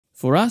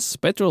For us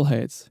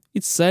petrolheads,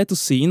 it's sad to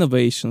see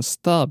innovation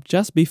stop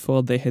just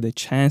before they had a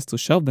chance to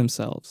show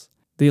themselves.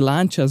 The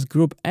Lancia's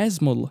Group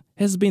S model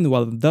has been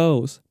one of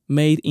those,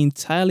 made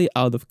entirely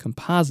out of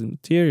composite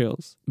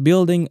materials.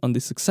 Building on the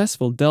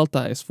successful Delta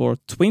S4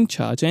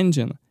 twin-charge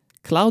engine,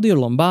 Claudio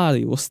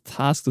Lombardi was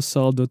tasked to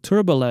solve the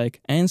turbo-lag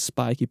and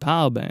spiky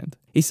power band.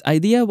 His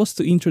idea was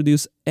to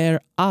introduce air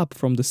up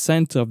from the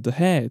center of the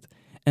head,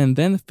 and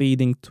then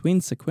feeding twin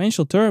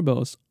sequential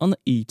turbos on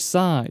each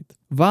side.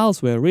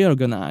 Valves were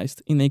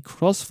reorganized in a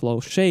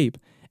cross-flow shape,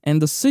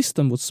 and the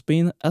system would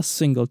spin a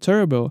single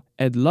turbo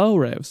at low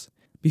revs,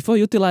 before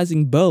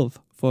utilizing both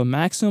for a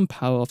maximum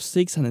power of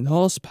 600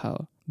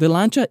 horsepower. The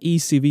Lancia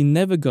ECV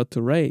never got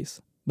to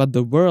race, but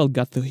the world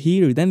got to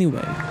hear it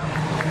anyway.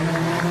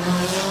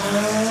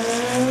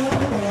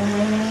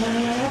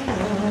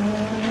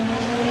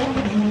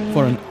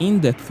 For an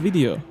in-depth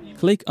video,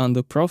 click on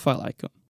the profile icon.